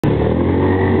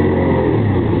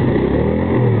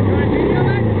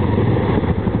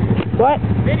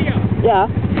Yeah.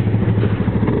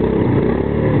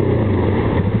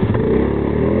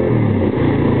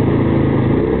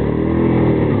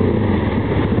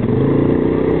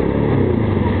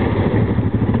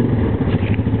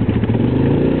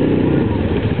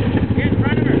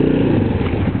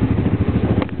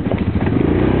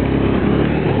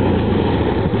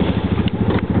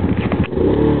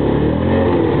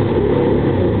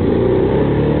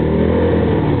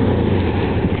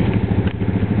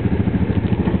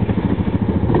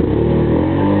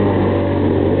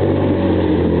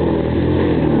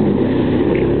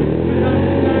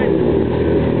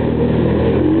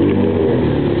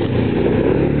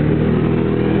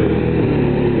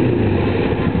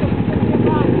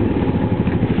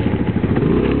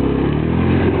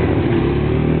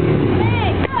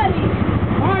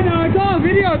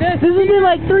 This has been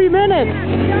like 3 minutes.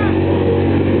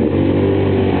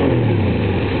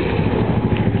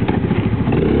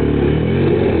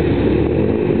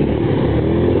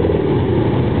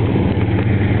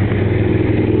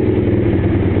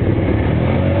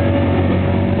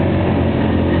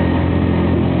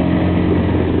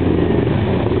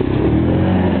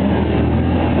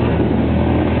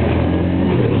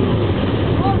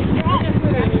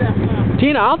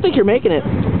 Tina, I don't think you're making it.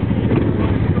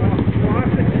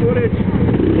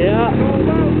 Yeah. A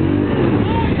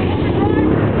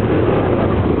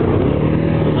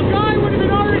guy would have been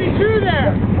already through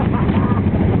there.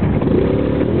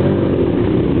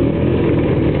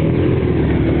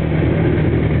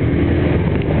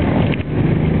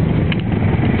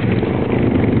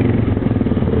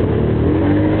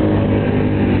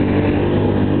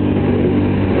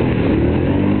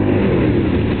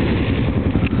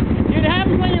 It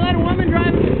happens when you let a woman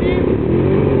drive with the Jeep.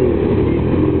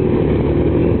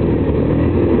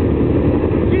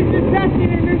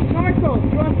 In this charcoal,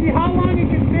 you want to see how long it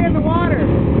can stay in the water.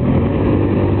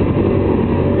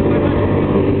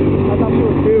 I thought she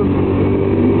was too.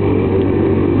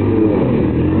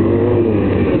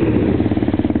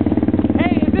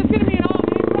 Hey, is this going to be an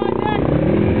all-day project?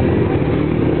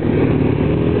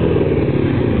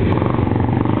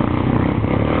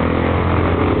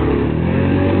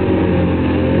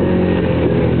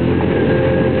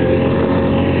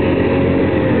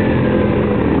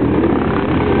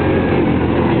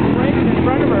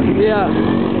 Yeah.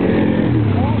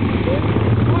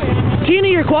 Tina,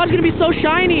 your quad's gonna be so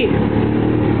shiny.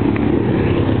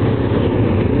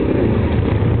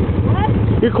 What?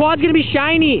 Your quad's gonna be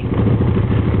shiny.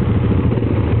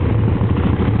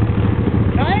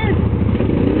 Tired?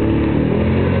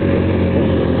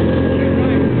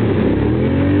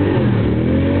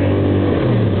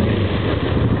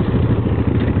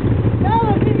 No,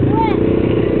 it's wet.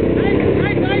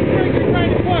 Nice iceberg you're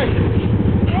trying to push.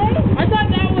 I thought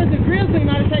that was a grizzly,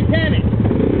 not a Titanic.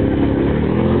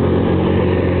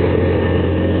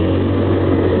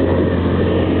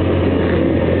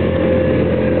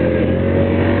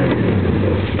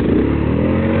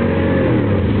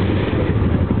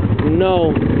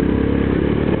 No.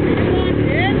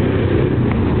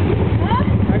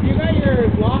 Have you got your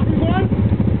losses on?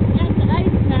 Yes, the ice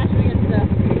smashing and stuff.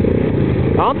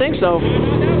 I don't think so.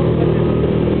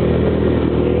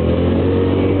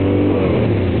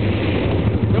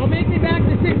 Don't make me back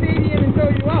to 680 in and throw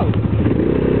you out.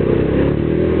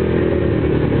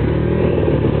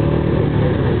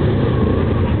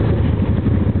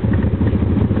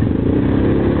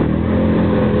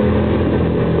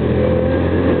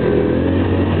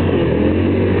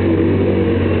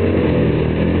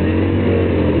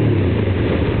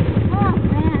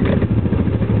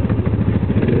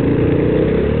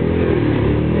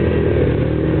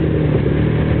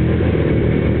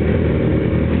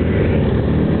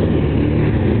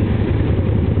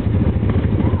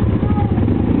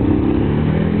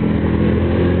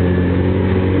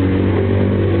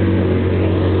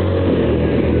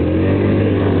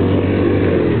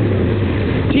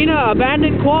 Tina,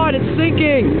 abandoned quad, it's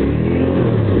sinking.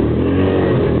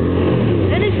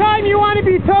 Anytime you want to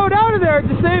be towed out of there,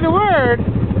 just say the word.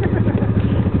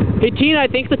 Hey Tina, I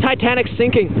think the Titanic's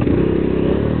sinking.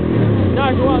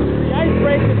 No, well, the ice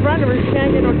breaks in front of her, she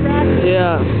can't get no traction.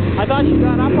 Yeah. I thought she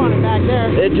got up on it back there.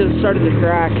 It just started to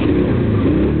crack.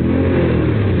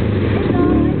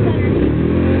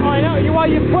 Oh, I know. Well,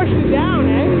 you pushed it down,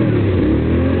 eh?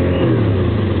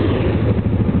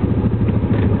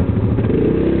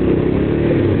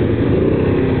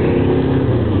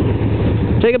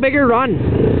 Take a bigger run.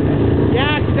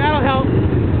 Yeah, that'll help.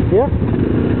 Yep.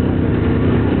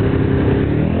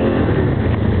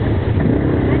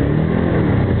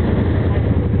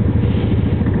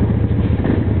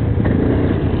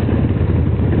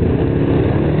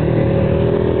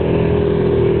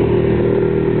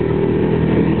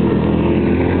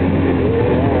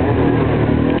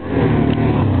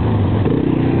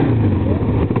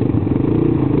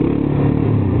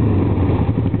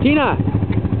 Tina.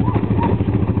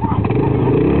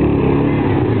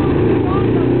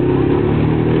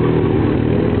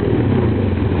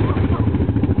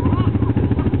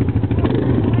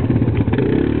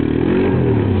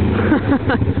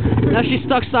 Now she's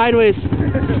stuck sideways.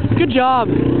 Good job.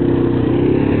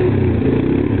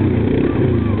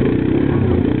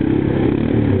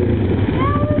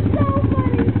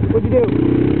 What'd you do?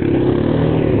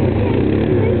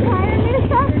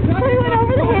 He went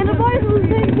over the handlebars and was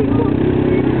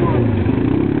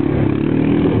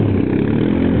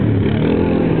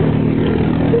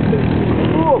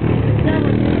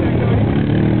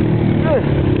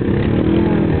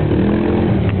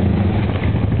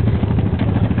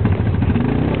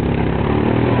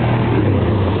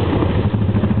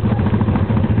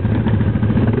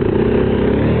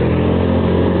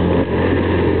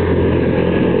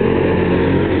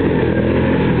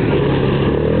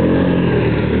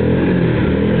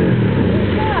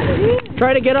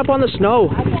Try to get up on the snow.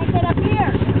 I can't get up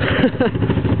here.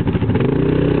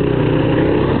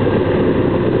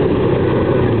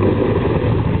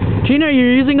 Tina,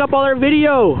 you're using up all our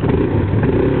video.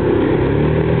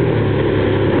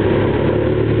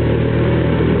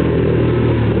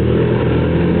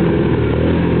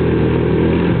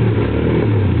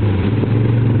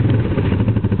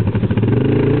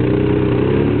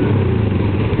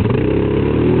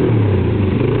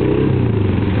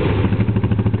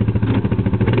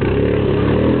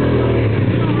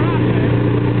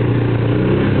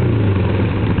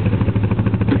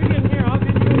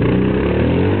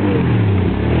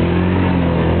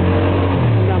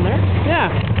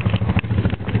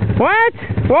 What?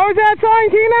 What was that song,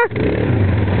 Tina?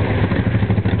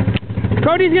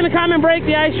 Cody's gonna come and break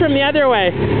the ice from the other way.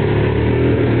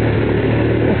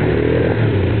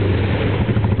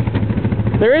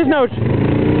 There is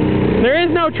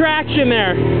no traction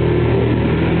there.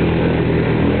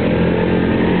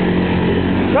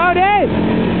 Go, Dave!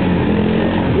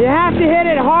 You have to hit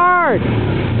it hard.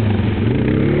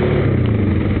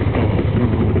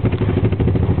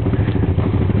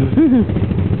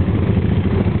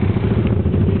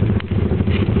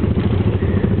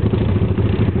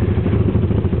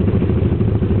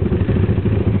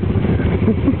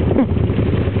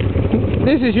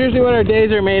 This is usually what our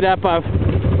days are made up of.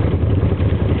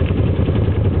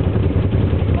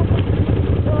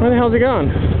 Where the hell's it going?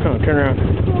 Oh, turn around.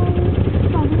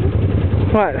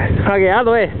 What? Okay, out of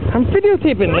the way. I'm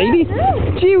videotaping, lady.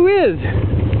 Gee whiz.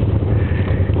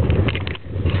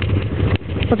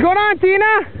 What's going on,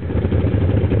 Tina?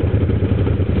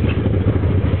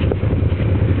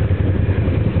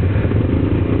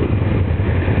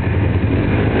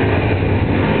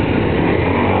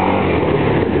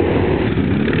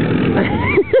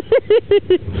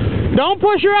 Don't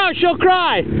push her out, she'll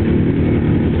cry.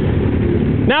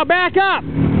 Now back up.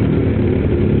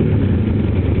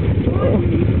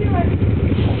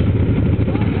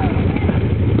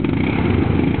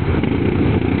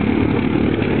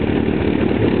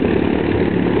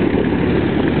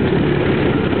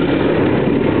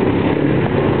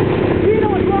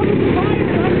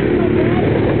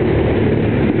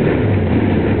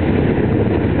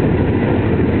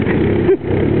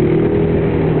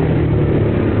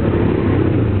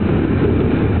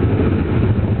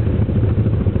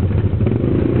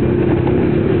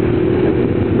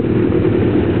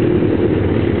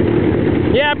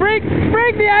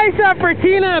 Break the ice up for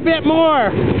Tina a bit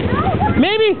more.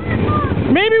 Maybe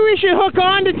we should hook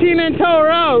on to Tina and tow her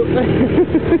out.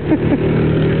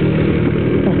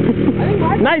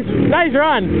 Nice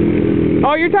run.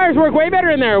 Oh, your tires work way better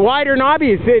in there. Wider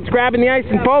knobbies. It's grabbing the ice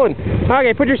and pulling.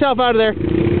 Okay, put yourself out of there.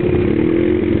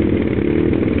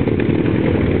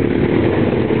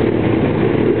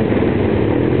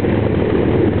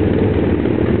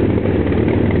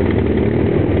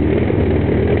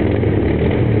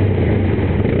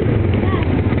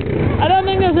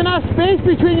 Enough space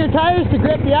between your tires to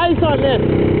grip the ice on this.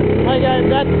 Like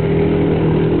that's.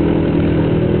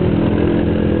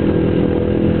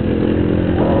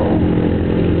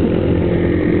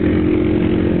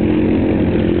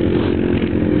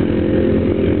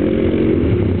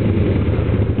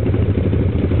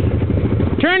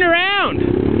 Turn around.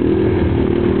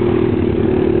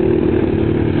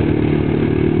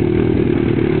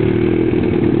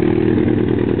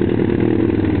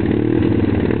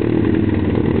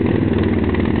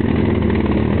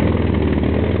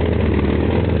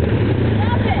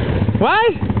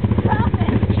 What? Stop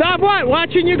it. Stop what?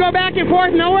 Watching you go back and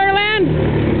forth nowhere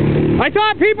land? I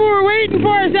thought people were waiting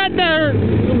for us at the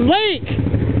lake.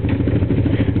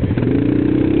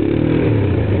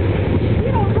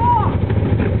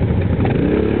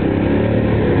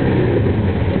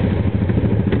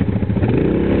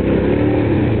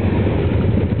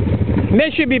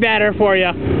 That should be better for you.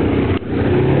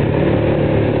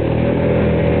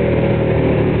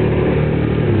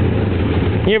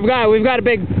 We've got a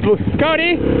big...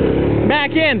 Cody,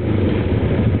 back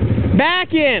in.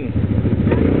 Back in.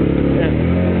 Yeah.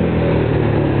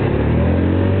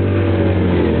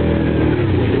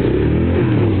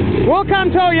 We'll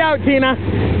come tow you out, Tina.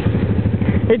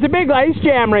 It's a big ice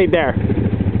jam right there.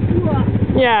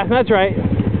 Yeah, that's right.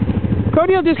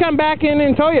 Cody will just come back in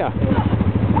and tow you.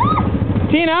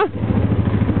 Tina?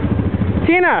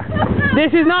 Tina,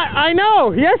 this is not... I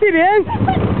know. Yes, it is.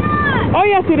 Oh,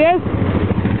 yes, it is.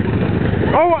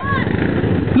 Oh,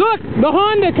 look, the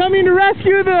Honda coming to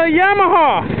rescue the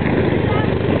Yamaha.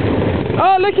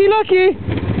 Oh, looky, looky.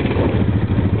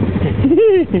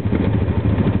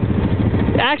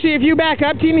 Actually, if you back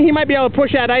up, Tina, he might be able to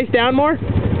push that ice down more. Not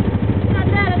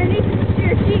that, underneath the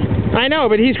sheer sheet. I know,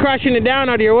 but he's crushing it down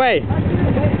out of your way.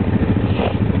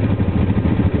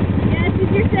 Yeah, it's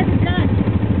easier said than done.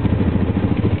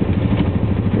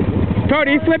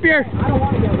 Cody, flip your... I don't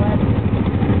want to get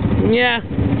wet. Yeah.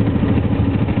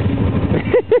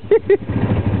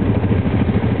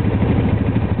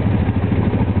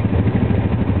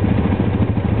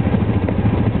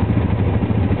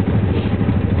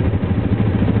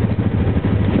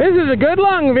 This is a good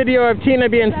long video of Tina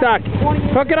being stuck.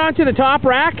 Hook it onto the top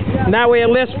rack, and that way it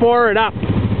lifts forward up.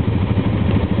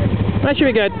 That should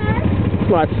be good.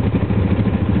 Lots.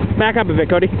 Back up a bit,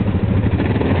 Cody.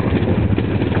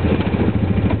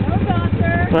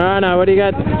 Oh no, what do you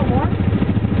got?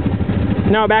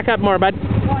 No, back up more, bud.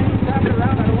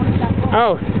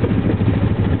 Oh.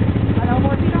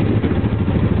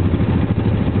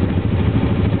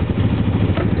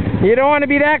 You don't want to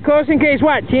be that close in case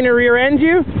what? Tina rear ends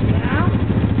you? Yeah.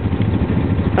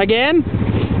 Again?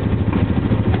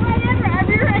 Whatever, I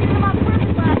rear-ended him on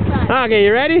purpose last time. Okay,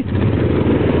 you ready?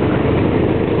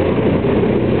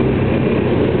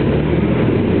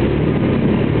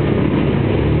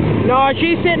 No,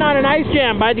 she's sitting on an ice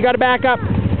jam, bud. You got to back up.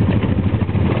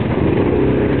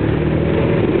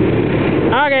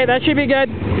 Okay, that should be good.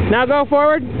 Now go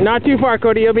forward. Not too far,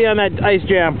 Cody. You'll be on that ice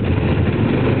jam.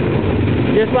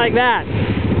 Just like that.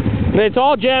 It's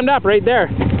all jammed up right there.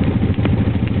 Mom,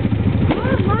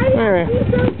 why are you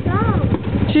so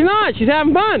dumb? She's not. She's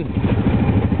having fun.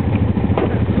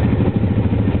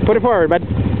 Put it forward, bud.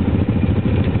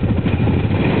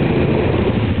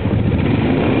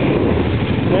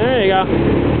 There you go.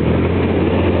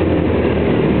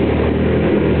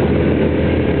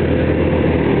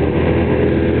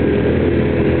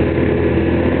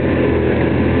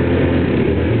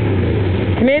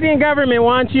 Canadian government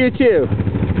wants you too.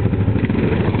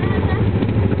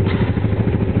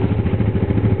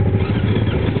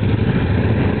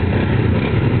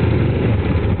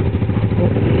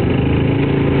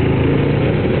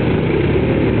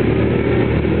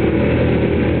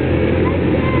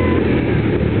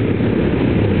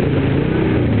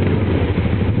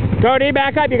 Cody,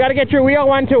 back up. You got to get your wheel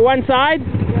one to one side.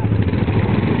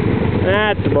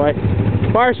 That's the boy.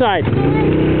 Far side.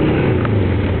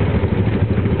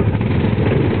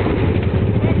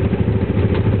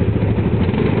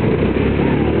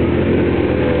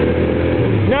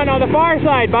 No, the far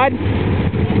side, bud.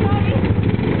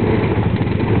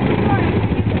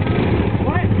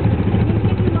 What? You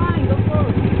keep your line, go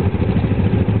forward.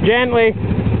 Gently.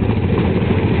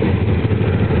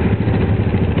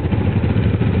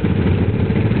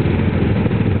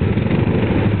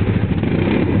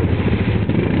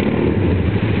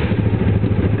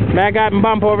 Back up and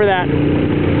bump over that.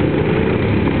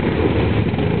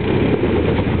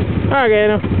 Okay,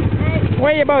 now.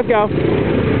 Where you both go?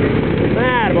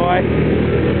 Attaboy.